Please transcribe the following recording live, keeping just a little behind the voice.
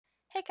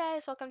Hi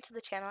guys, welcome to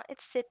the channel.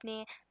 It's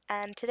Sydney,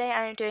 and today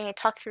I'm doing a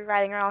talk through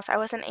riding Ross. I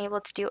wasn't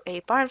able to do a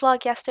barn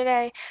vlog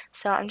yesterday,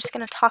 so I'm just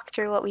going to talk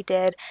through what we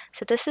did.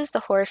 So this is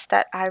the horse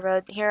that I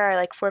rode. Here are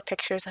like 4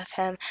 pictures of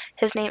him.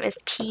 His name is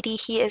Petey.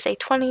 He is a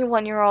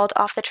 21-year-old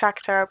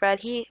off-the-track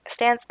thoroughbred. He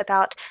stands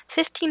about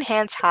 15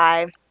 hands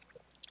high.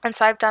 And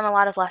so I've done a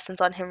lot of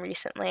lessons on him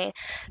recently.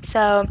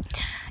 So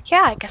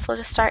yeah, I guess we'll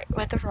just start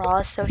with the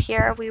raws. So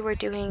here we were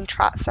doing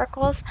trot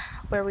circles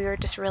where we were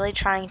just really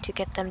trying to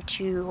get them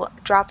to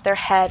drop their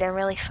head and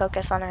really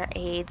focus on our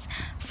aids.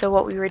 So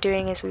what we were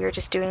doing is we were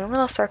just doing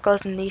little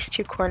circles in these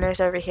 2 corners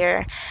over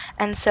here.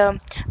 And so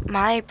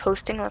my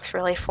posting looks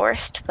really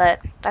forced,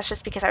 but that's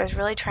just because I was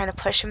really trying to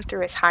push him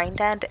through his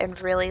hind end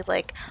and really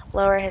like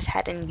lower his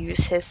head and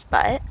use his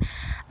butt.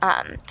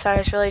 So I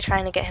was really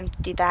trying to get him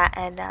to do that,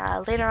 and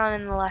later on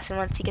in the lesson,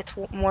 once he gets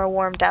more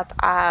warmed up,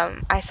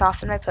 I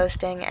soften my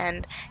posting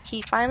and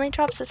he finally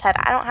drops his head.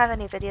 I don't have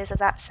any videos of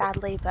that,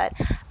 sadly, but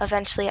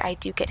eventually I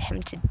do get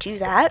him to do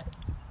that.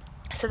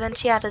 So then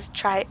she had to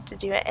try to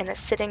do it in a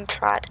sitting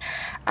trot.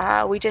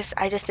 I just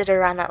did it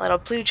around that little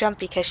blue jump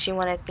because she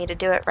wanted me to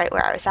do it right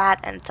where I was at,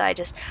 and so I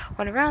just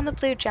went around the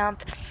blue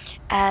jump,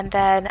 and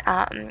then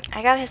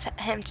I got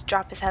him to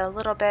drop his head a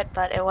little bit,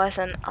 but it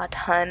wasn't a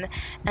ton,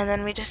 and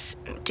then we just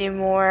do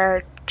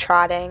more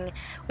trotting.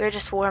 We were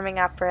just warming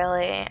up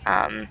really.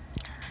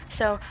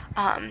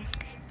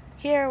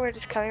 Here we're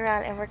just coming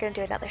around and we're going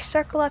to do another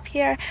circle up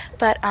here,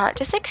 but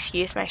just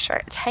excuse my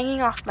shirt. It's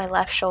hanging off my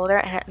left shoulder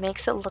and it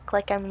makes it look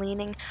like I'm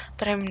leaning,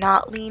 but I'm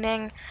not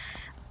leaning.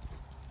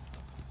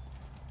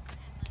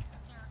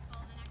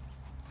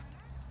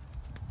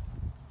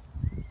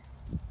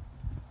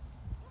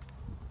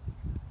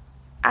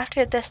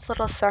 After this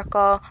little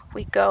circle,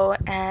 we go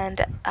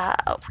and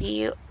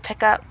we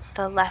pick up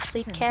the left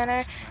lead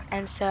canter,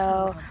 and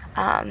so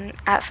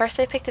at first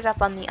I picked it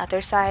up on the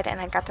other side and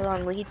I got the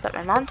wrong lead, but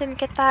my mom didn't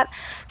get that,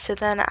 so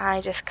then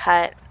I just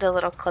cut the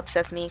little clips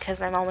of me because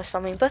my mom was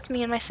filming both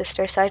me and my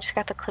sister, so I just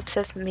got the clips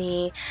of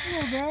me.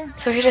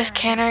 So we're just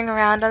cantering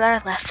around on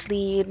our left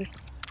lead.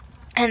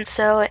 And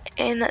so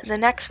in the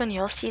next one,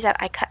 you'll see that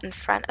I cut in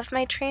front of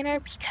my trainer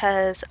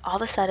because all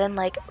of a sudden,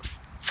 like,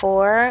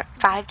 5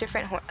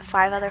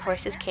 other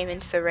horses came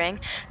into the ring,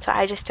 so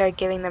I just started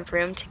giving them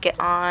room to get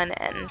on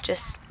and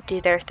just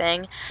do their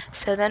thing.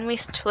 So then we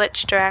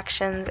switched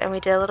directions and we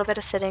did a little bit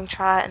of sitting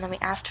trot, and then we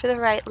asked for the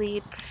right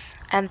lead,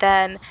 and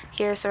then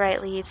here's the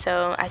right lead.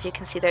 So as you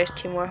can see, there's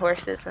 2 more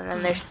horses, and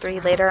then there's 3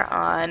 later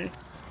on.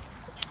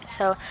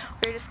 So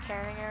we were just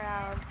carrying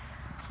around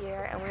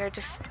here, and we were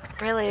just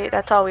really,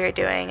 that's all we were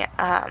doing.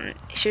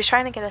 She was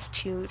trying to get us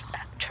to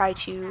try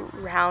to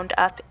round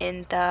up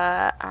in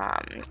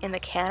the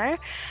canter,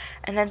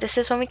 and then this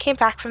is when we came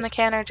back from the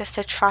canter just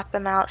to trot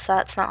them out, so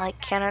it's not like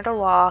canter to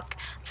walk.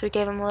 So we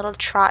gave them a little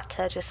trot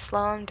to just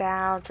slow them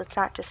down, so it's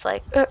not just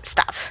like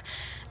stop.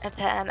 And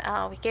then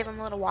we gave him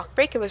a little walk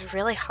break. It was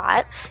really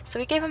hot, so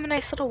we gave him a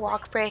nice little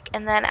walk break,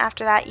 and then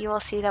after that you will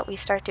see that we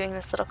start doing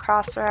this little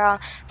cross swirl.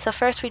 So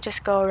first we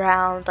just go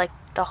around like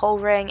the whole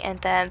ring, and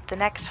then the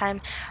next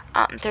time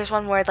there's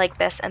one more like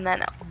this, and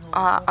then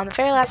on the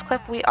very last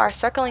clip we are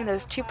circling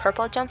those 2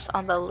 purple jumps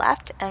on the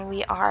left, and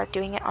we are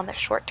doing it on the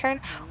short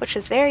turn, which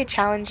was very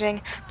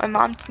challenging. My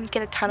mom didn't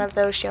get a ton of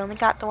those. She only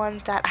got the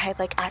ones that I had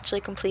like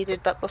actually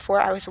completed, but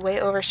before I was way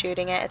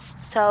overshooting it.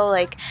 It's so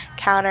like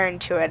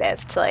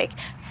counterintuitive to like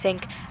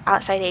think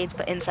outside aids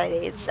but inside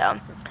aids. So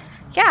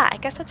yeah, I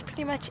guess that's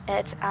pretty much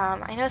it.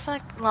 I know it's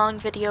not a long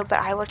video, but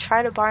I will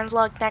try to barn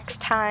vlog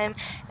next time,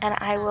 and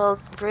I will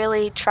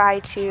really try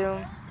to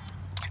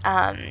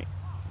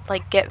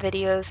like get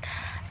videos,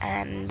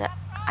 and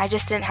I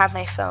just didn't have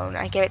my phone.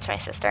 I gave it to my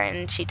sister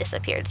and she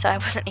disappeared, so I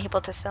wasn't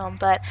able to film,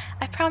 but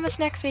I promise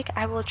next week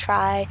I will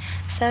try.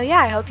 So yeah,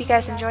 I hope you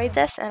guys enjoyed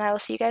this, and I will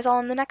see you guys all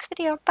in the next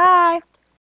video. Bye!